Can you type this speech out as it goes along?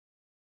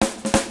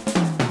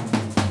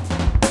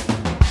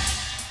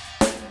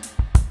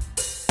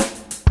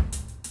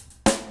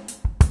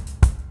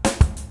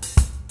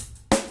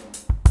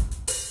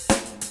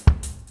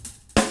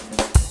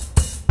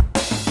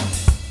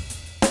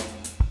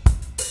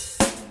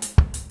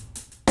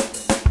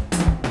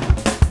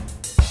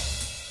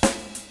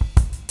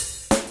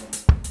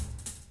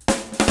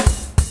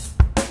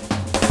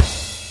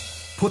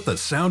Put the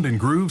sound and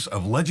grooves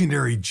of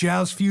legendary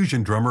jazz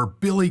fusion drummer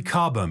Billy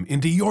Cobham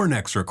into your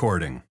next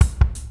recording.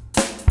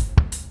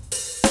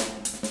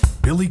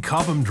 Billy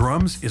Cobham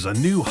Drums is a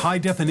new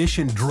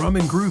high-definition drum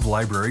and groove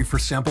library for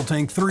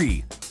SampleTank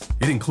 3.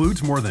 It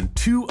includes more than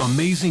 2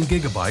 amazing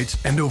gigabytes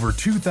and over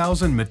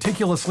 2,000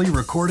 meticulously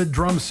recorded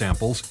drum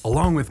samples,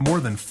 along with more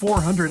than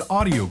 400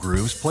 audio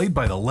grooves played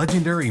by the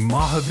legendary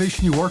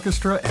Mahavishnu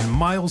Orchestra and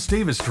Miles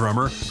Davis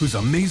drummer, whose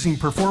amazing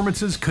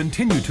performances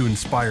continue to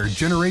inspire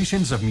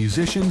generations of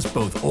musicians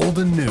both old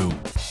and new.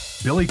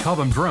 Billy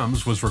Cobham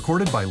Drums was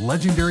recorded by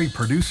legendary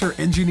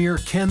producer-engineer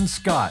Ken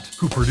Scott,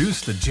 who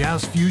produced the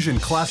jazz fusion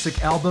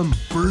classic album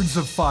Birds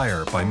of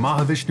Fire by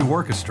Mahavishnu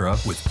Orchestra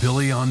with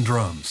Billy on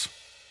drums.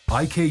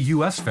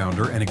 IKUS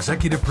founder and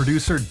executive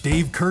producer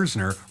Dave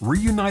Kerzner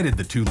reunited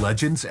the two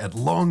legends at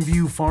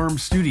Longview Farm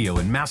Studio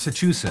in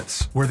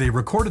Massachusetts, where they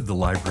recorded the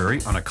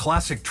library on a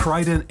classic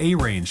Trident A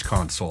Range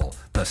console,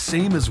 the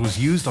same as was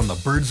used on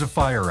the Birds of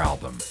Fire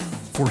album.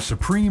 For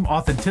supreme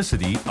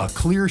authenticity, a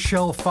clear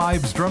shell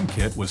Fibes drum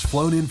kit was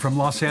flown in from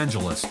Los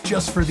Angeles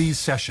just for these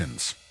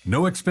sessions.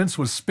 No expense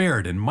was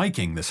spared in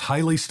miking this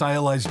highly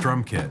stylized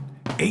drum kit.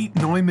 8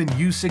 Neumann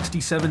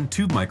U67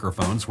 tube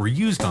microphones were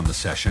used on the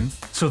session,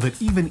 so that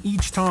even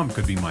each tom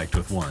could be mic'd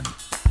with one.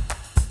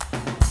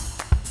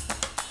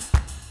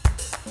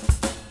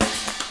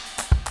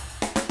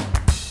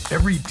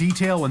 Every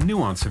detail and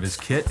nuance of his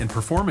kit and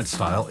performance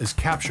style is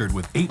captured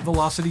with 8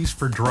 velocities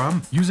for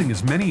drum, using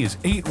as many as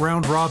 8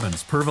 round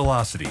robins per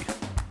velocity.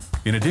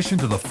 In addition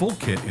to the full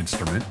kit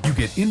instrument, you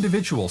get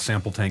individual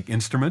SampleTank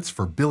instruments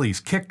for Billy's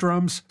kick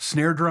drums,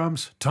 snare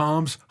drums,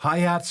 toms,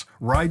 hi-hats,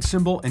 ride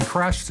cymbal, and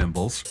crash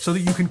cymbals so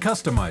that you can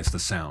customize the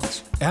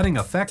sounds, adding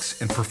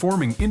effects and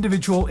performing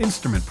individual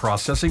instrument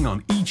processing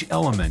on each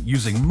element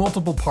using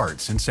multiple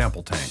parts in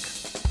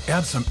SampleTank.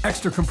 Add some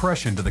extra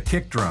compression to the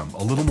kick drum,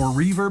 a little more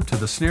reverb to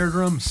the snare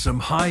drum, some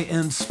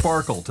high-end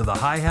sparkle to the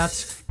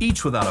hi-hats,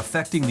 each without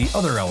affecting the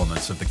other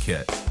elements of the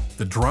kit.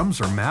 The drums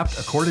are mapped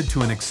according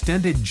to an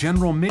extended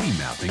general MIDI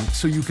mapping,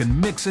 so you can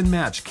mix and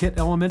match kit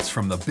elements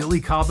from the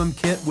Billy Cobham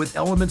kit with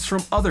elements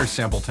from other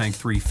SampleTank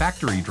 3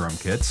 factory drum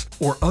kits,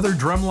 or other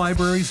drum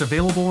libraries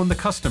available in the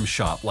custom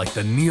shop like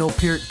the Neil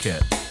Peart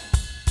kit.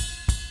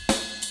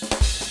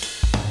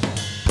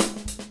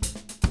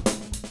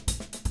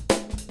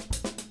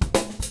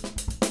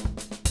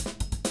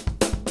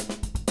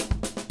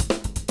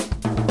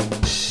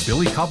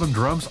 Billy Cobham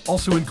Drums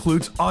also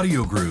includes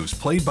audio grooves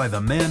played by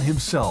the man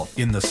himself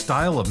in the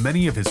style of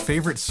many of his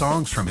favorite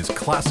songs from his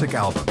classic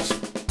albums.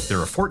 There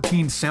are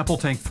 14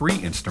 SampleTank 3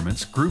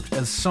 instruments grouped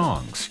as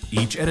songs,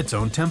 each at its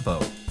own tempo.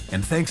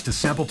 And thanks to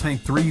SampleTank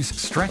 3's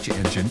stretch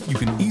engine, you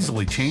can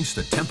easily change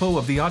the tempo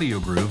of the audio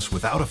grooves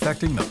without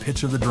affecting the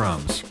pitch of the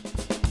drums.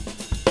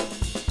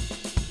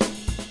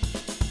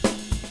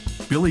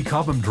 Billy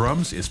Cobham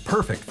Drums is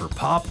perfect for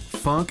pop,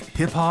 funk,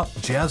 hip-hop,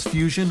 jazz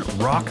fusion,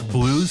 rock,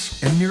 blues,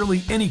 and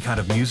nearly any kind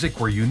of music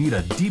where you need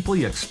a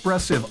deeply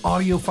expressive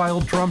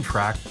audiophile drum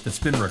track that's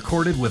been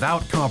recorded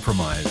without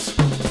compromise.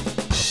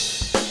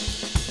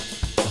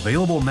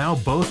 Available now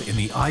both in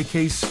the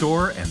IK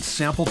Store and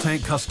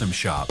SampleTank Custom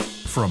Shop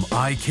from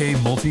IK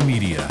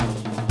Multimedia.